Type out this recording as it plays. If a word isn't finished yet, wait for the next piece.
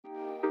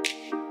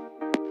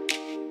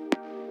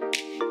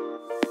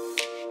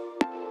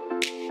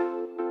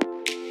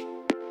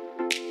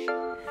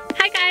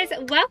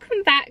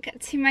welcome back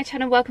to my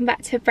channel, welcome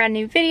back to a brand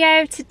new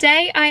video.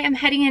 Today I am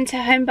heading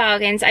into Home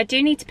Bargains. I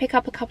do need to pick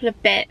up a couple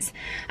of bits.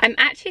 I'm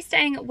actually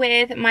staying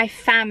with my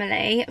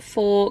family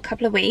for a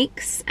couple of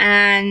weeks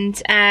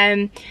and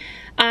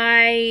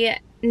I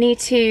need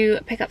to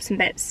pick up some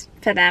bits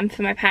for them,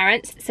 for my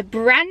parents. It's a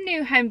brand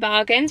new Home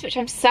Bargains, which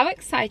I'm so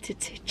excited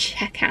to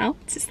check out.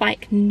 It's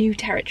like new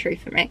territory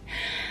for me,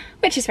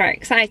 which is very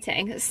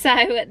exciting.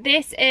 So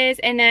this is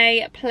in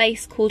a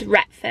place called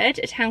Retford,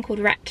 a town called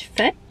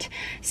Retford.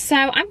 So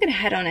I'm gonna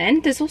head on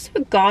in. There's also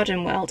a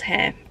garden world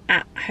here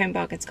at Home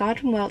Bargains.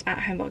 Garden world at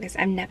Home Bargains.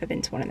 I've never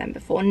been to one of them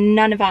before.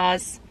 None of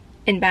ours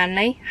in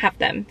Burnley have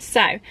them.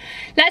 So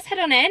let's head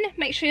on in.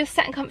 Make sure you're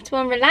set and comfortable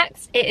and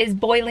relaxed. It is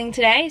boiling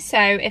today, so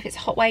if it's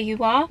hot where you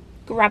are,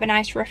 grab a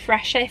nice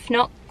refresher. If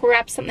not,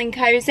 grab something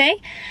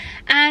cozy.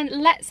 And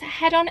let's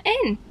head on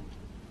in.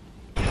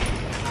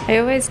 I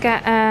always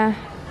get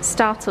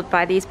startled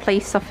by these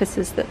police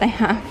officers that they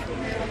have.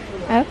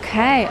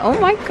 Okay, oh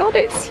my god,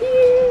 it's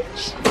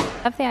huge.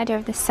 I love the idea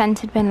of the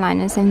scented bin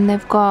liners, and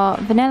they've got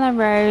vanilla,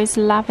 rose,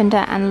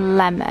 lavender and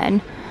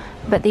lemon,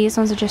 but these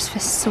ones are just for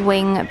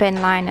swing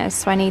bin liners,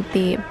 so I need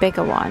the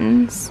bigger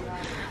ones.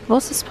 I've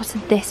also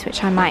spotted this,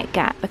 which I might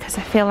get because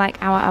I feel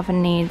like our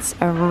oven needs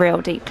a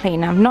real deep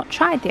clean. I've not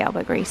tried the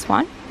elbow grease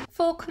one.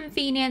 For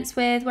convenience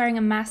with wearing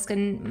a mask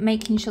and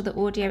making sure the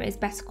audio is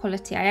better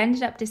quality, I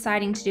ended up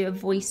deciding to do a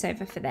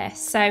voiceover for this.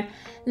 So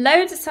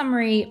loads of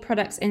summery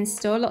products in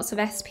store, lots of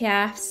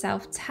SPF,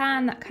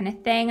 self-tan, that kind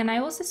of thing. And I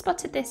also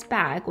spotted this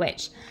bag,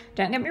 which,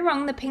 don't get me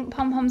wrong, the pink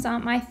pom-poms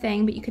aren't my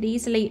thing, but you could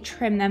easily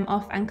trim them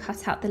off and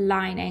cut out the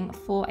lining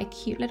for a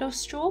cute little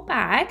straw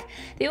bag.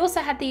 They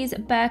also had these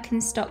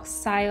Birkenstock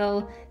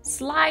style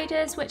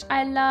sliders, which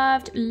I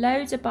loved,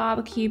 loads of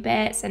barbecue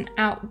bits and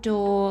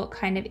outdoor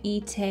kind of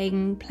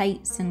eating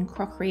plates and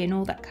crockery and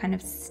all that kind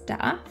of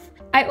stuff.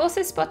 I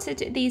also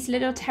spotted these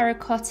little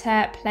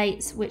terracotta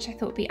plates, which I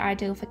thought would be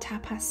ideal for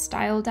tapas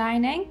style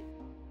dining.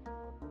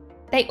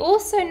 They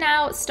also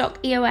now stock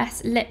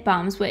EOS lip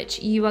balms, which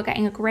you are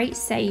getting a great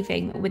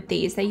saving with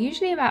these. They're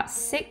usually about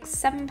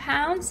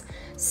 £6–7.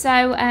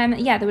 So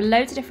yeah, there were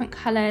loads of different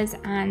colours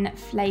and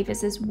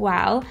flavours as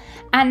well.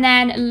 And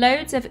then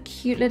loads of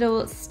cute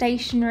little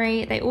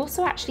stationery. They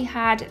also actually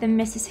had the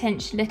Mrs.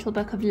 Hinch Little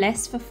Book of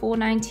Lists for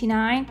 £4.99.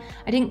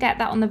 I didn't get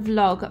that on the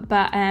vlog,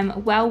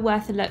 but well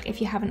worth a look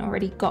if you haven't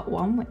already got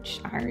one,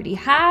 which I already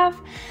have.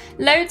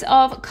 Loads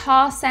of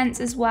car scents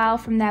as well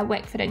from their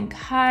Wickford &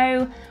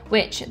 Co.,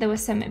 which there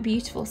was some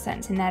beautiful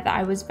scents in there that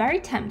I was very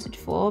tempted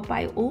for, but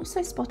I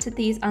also spotted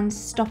these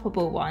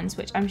Unstoppable ones,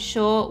 which I'm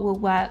sure will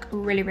work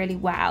really, really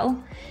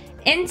well.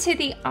 Into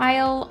the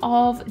aisle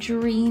of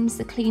dreams,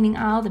 the cleaning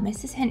aisle, the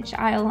Mrs. Hinch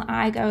aisle.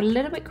 I go a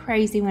little bit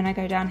crazy when I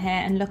go down here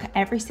and look at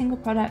every single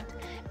product,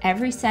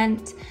 every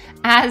scent,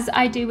 as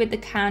I do with the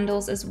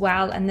candles as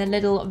well. And the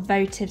little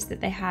votives that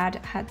they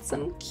had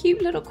some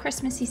cute little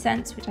Christmassy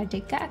scents, which I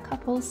did get a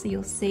couple, so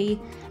you'll see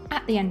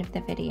at the end of the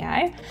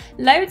video.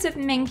 Loads of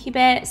Minky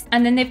bits,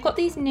 and then they've got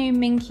these new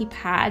Minky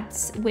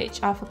pads,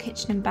 which are for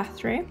kitchen and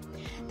bathroom.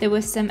 There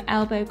was some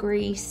elbow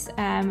grease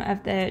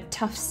of the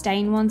tough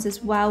stain ones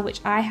as well, which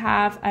I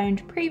have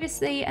owned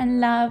previously and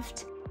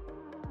loved.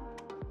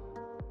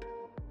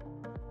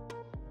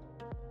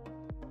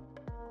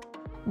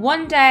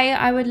 One day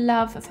I would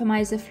love for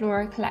my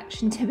Zaflora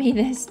collection to be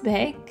this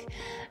big,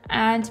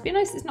 and to be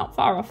honest, it's not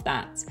far off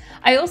that.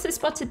 I also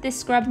spotted this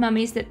Scrub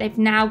Mummies that they've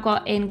now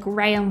got in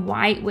grey and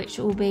white, which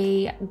will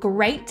be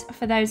great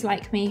for those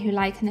like me who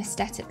like an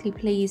aesthetically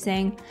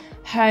pleasing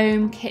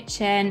home,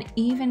 kitchen,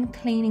 even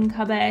cleaning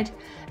cupboard.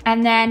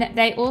 And then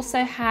they also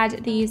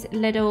had these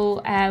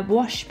little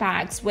wash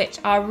bags, which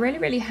are really,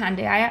 really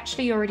handy. I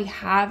actually already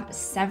have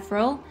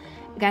several.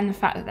 Again, the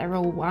fact that they're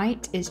all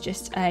white is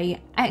just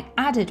a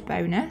added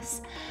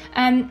bonus.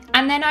 And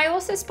then I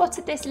also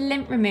spotted this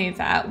lint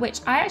remover, which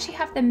I actually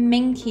have the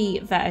Minky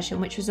version,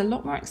 which was a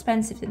lot more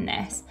expensive than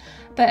this,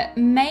 but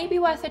maybe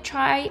worth a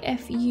try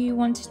if you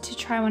wanted to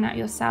try one out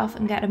yourself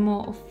and get a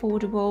more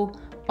affordable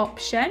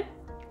option.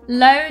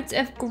 Loads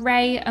of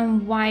grey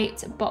and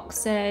white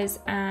boxes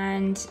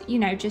and, you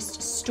know,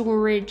 just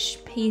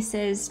storage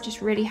pieces,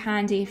 just really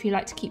handy if you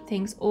like to keep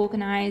things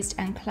organised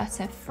and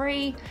clutter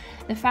free.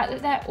 The fact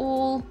that they're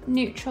all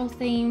neutral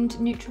themed,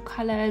 neutral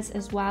colours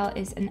as well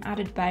is an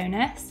added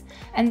bonus.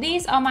 And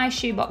these are my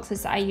shoe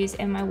boxes that I use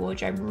in my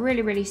wardrobe.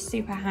 Really, really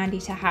super handy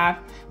to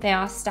have. They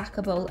are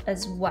stackable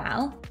as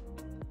well.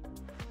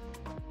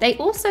 They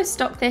also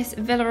stock this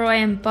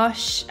Villeroy &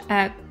 Bosch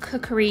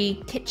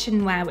cookery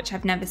kitchenware, which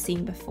I've never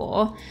seen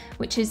before,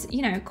 which is,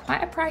 you know,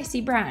 quite a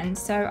pricey brand.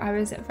 So I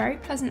was very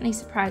pleasantly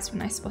surprised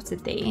when I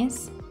spotted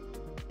these.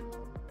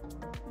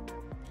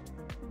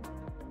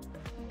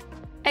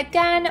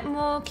 Again,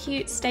 more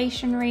cute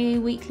stationery,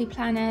 weekly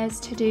planners,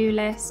 to-do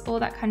lists, all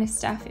that kind of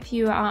stuff. If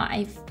you are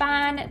a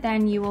fan,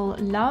 then you will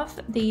love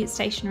the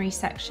stationery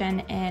section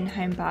in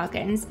Home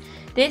Bargains.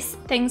 This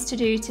things to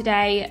do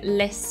today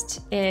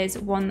list is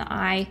one that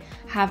I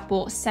have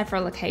bought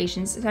several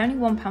occasions. It's only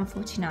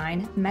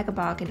 £1.49, mega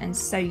bargain and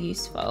so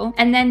useful.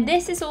 And then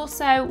this is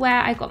also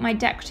where I got my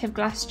decorative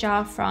glass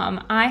jar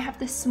from. I have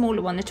the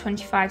smaller one, the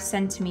 25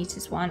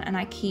 centimeters one, and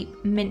I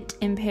keep mint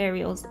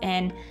imperials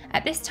in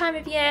at this time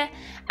of year.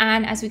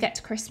 And as we get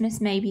to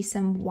Christmas, maybe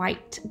some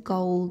white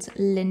gold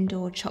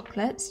Lindor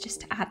chocolates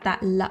just to add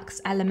that luxe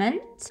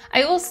element.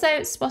 I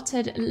also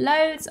spotted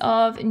loads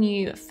of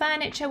new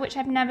furniture, which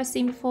I've never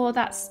seen before.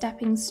 That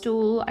stepping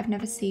stool, I've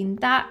never seen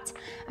that.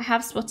 I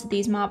have spotted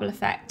these marble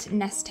effect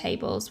nest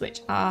tables,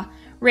 which are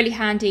really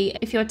handy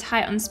if you're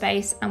tight on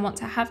space and want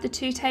to have the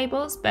two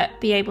tables, but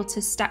be able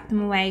to stack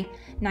them away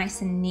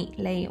nice and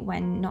neatly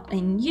when not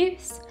in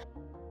use.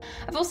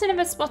 I've also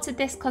never spotted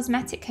this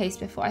cosmetic case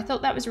before. I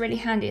thought that was really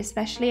handy,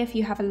 especially if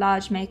you have a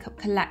large makeup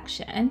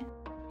collection.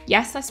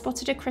 Yes, I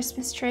spotted a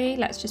Christmas tree.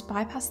 Let's just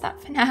bypass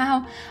that for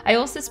now. I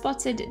also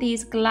spotted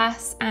these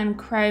glass and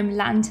chrome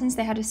lanterns.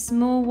 They had a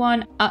small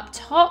one up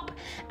top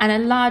and a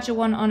larger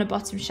one on a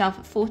bottom shelf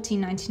at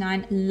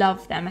 $14.99.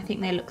 Love them. I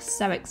think they look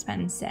so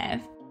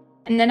expensive.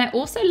 And then I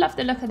also love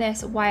the look of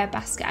this wire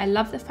basket. I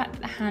love the fact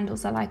that the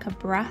handles are like a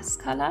brass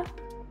colour.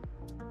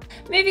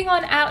 Moving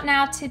on out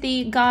now to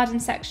the garden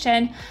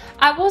section.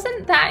 I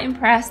wasn't that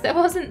impressed. There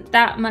wasn't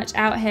that much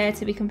out here,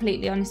 to be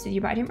completely honest with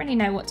you, but I didn't really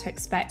know what to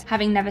expect,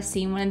 having never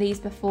seen one of these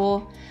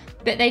before.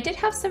 But they did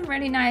have some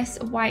really nice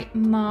white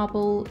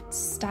marble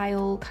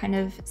style kind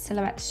of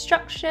silhouette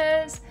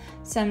structures,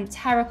 some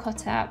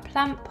terracotta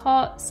plant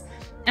pots,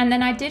 and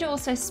then I did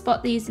also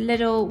spot these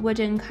little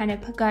wooden kind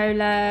of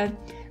pergola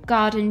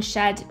garden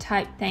shed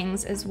type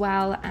things as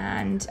well,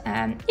 and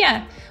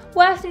yeah,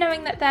 worth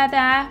knowing that they're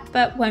there,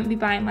 but won't be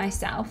buying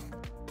myself.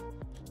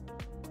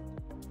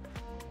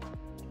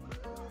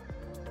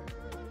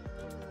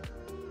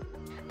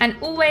 And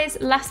always,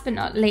 last but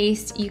not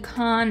least, you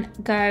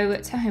can't go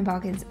to Home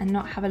Bargains and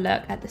not have a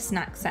look at the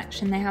snack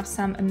section. They have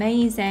some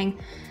amazing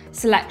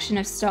selection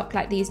of stock,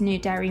 like these new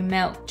dairy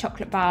milk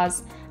chocolate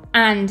bars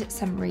and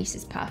some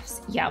Reese's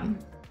Puffs. Yum.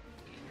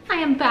 I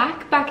am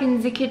back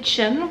in the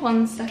kitchen.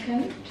 1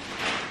 second.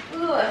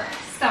 Ugh.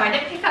 So I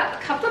did pick up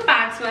a couple of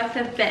bags worth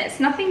of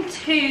bits. Nothing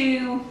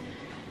too,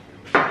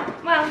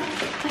 well,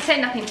 I say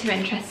nothing too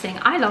interesting.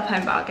 I love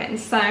Home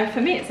Bargains, so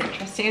for me it's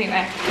interesting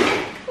anyway.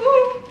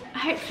 Ooh.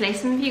 Hopefully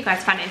some of you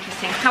guys find it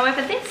interesting.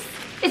 However, this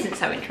isn't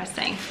so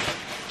interesting.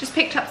 Just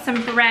picked up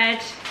some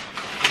bread,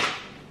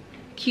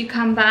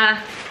 cucumber,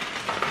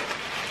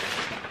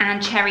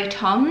 and cherry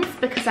toms,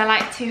 because I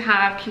like to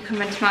have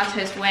cucumber and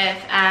tomatoes with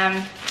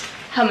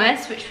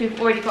hummus, which we've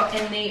already got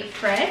in the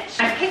fridge.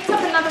 I picked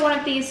up another one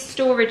of these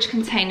storage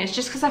containers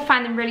just because I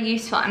find them really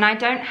useful, and I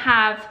don't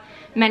have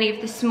many of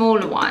the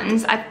smaller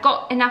ones. I've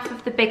got enough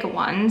of the bigger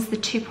ones, the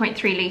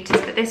 2.3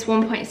 litres, but this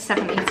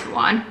 1.7 litre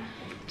one,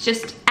 it's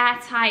just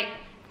airtight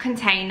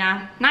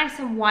container, nice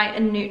and white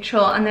and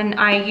neutral, and then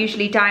I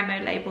usually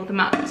Dymo label them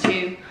up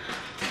to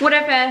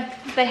whatever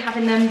they have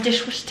in them,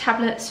 dishwasher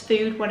tablets,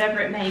 food, whatever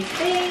it may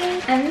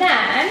be. And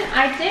then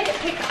I did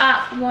pick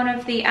up one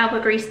of the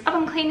elbow grease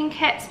oven cleaning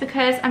kits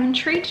because I'm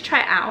intrigued to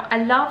try it out.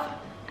 I love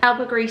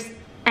elbow grease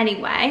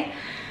anyway.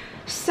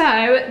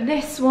 So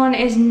this one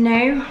is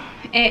new.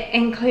 It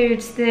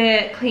includes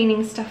the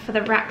cleaning stuff for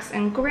the racks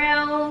and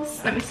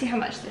grills. Let me see how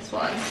much this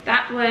was.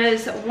 That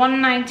was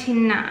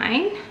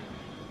 $1.99,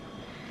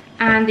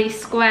 and the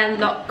square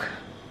lock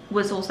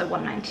was also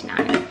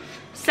 $1.99.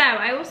 So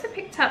I also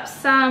picked up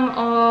some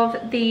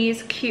of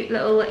these cute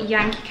little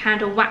Yankee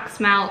Candle wax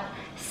melt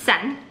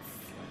scents.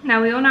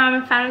 Now we all know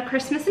I'm a fan of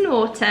Christmas and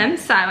autumn,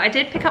 so I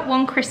did pick up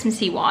one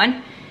Christmassy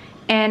one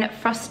in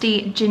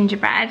Frosty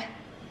Gingerbread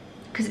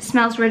because it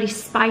smells really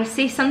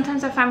spicy.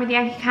 Sometimes I find with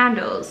Yankee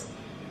Candles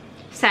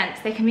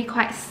scents, they can be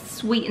quite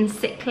sweet and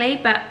sickly,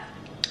 but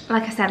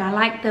like I said, I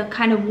like the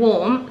kind of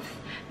warmth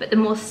but the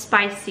more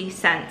spicy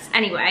scents.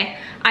 Anyway,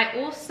 I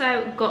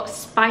also got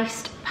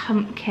spiced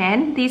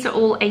pumpkin. These are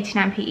all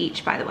 89p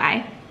each, by the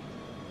way.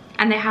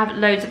 And they have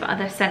loads of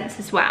other scents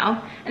as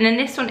well. And then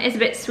this one is a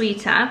bit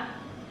sweeter,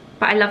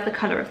 but I love the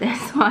colour of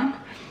this one.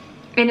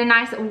 In a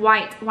nice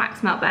white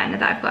wax melt burner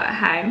that I've got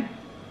at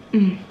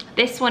home.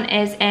 This one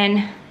is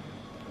in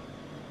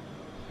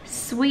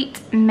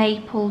sweet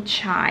maple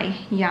chai.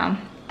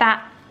 Yum.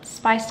 That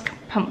spiced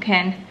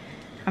pumpkin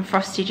and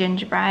frosty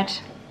gingerbread.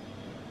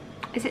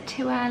 Is it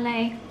too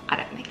early? I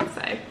don't think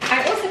so.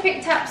 I also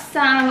picked up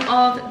some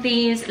of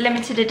these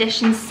limited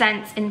edition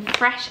scents in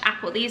fresh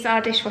apple. These are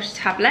dishwasher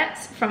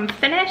tablets from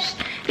Finish.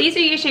 These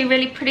are usually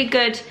really pretty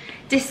good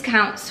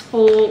discounts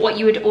for what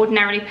you would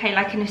ordinarily pay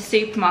like in a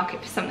supermarket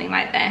for something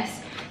like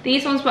this.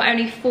 These ones were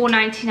only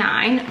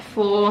 $4.99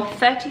 for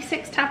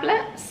 36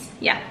 tablets.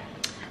 Yeah,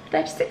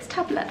 36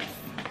 tablets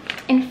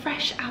in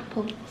fresh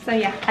apple. So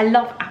yeah, I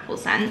love apple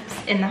scents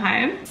in the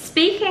home.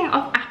 Speaking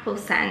of apple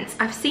scents,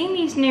 I've seen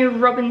these new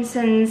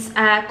Robinson's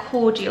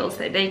cordials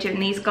that they do in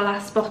these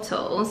glass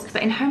bottles,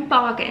 but in Home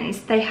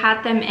Bargains they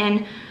had them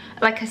in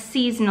like a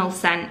seasonal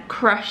scent,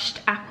 crushed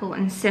apple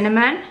and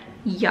cinnamon.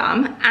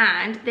 yum.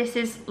 And this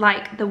is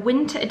like the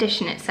winter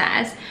edition, it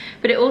says,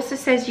 but it also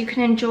says you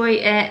can enjoy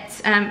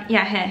it,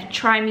 yeah, here,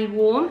 try me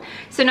warm.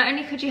 So not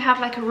only could you have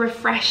like a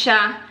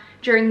refresher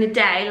during the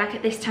day, like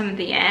at this time of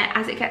the year,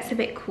 as it gets a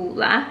bit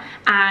cooler,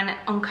 and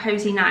on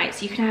cozy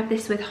nights, you can have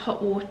this with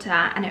hot water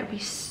and it would be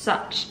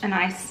such a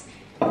nice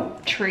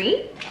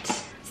treat.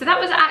 So that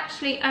was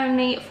actually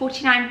only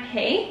 49p.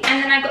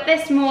 And then I got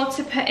this more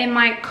to put in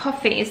my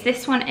coffees.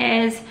 This one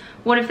is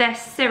one of their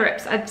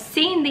syrups. I've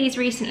seen these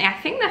recently. I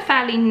think they're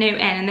fairly new in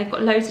and they've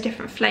got loads of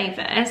different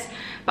flavors.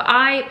 But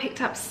I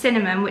picked up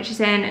cinnamon, which is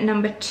in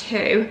number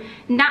 2.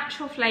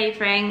 Natural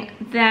flavoring.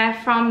 They're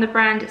from the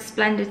brand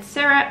Splendid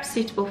Syrup,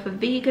 suitable for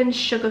vegans,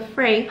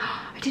 sugar-free.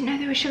 I didn't know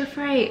they were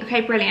sugar-free.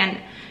 Okay, brilliant.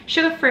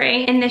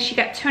 Sugar-free. In this you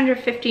get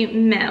 250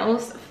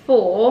 mils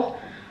for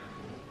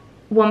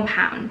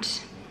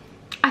 £1.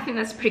 I think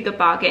that's a pretty good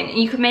bargain.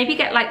 You could maybe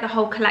get like the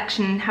whole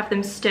collection and have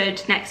them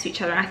stood next to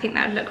each other. I think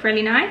that would look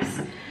really nice.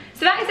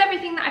 So that is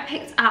everything that I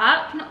picked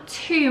up, not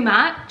too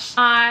much.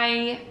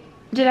 I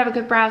did have a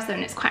good browse though,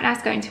 and it's quite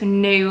nice going to a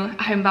new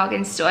Home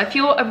Bargains store. If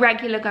you're a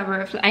regular goer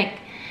of like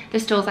the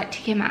stores like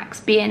TK Maxx,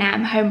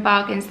 B&M, Home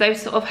Bargains,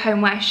 those sort of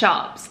homeware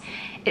shops,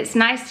 it's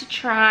nice to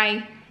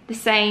try the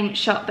same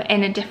shop but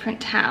in a different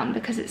town,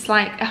 because it's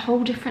like a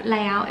whole different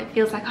layout. It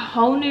feels like a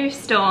whole new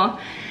store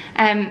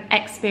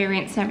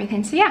experience and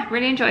everything. So yeah,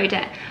 really enjoyed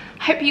it.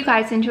 Hope you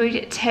guys enjoyed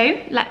it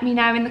too. Let me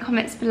know in the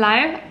comments below,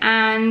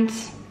 and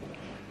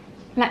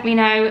let me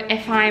know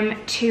if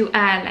I'm too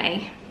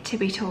early to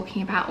be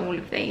talking about all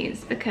of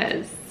these,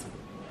 because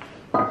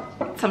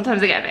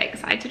sometimes I get a bit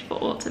excited for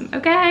autumn,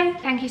 okay?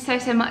 Thank you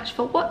so much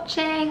for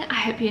watching. I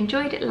hope you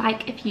enjoyed it.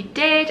 Like if you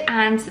did,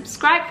 and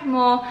subscribe for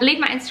more. Leave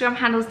my Instagram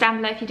handles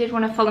down below if you did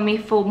want to follow me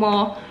for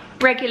more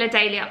regular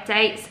daily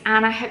updates,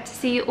 and I hope to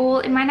see you all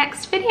in my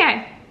next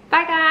video.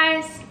 Bye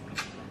guys!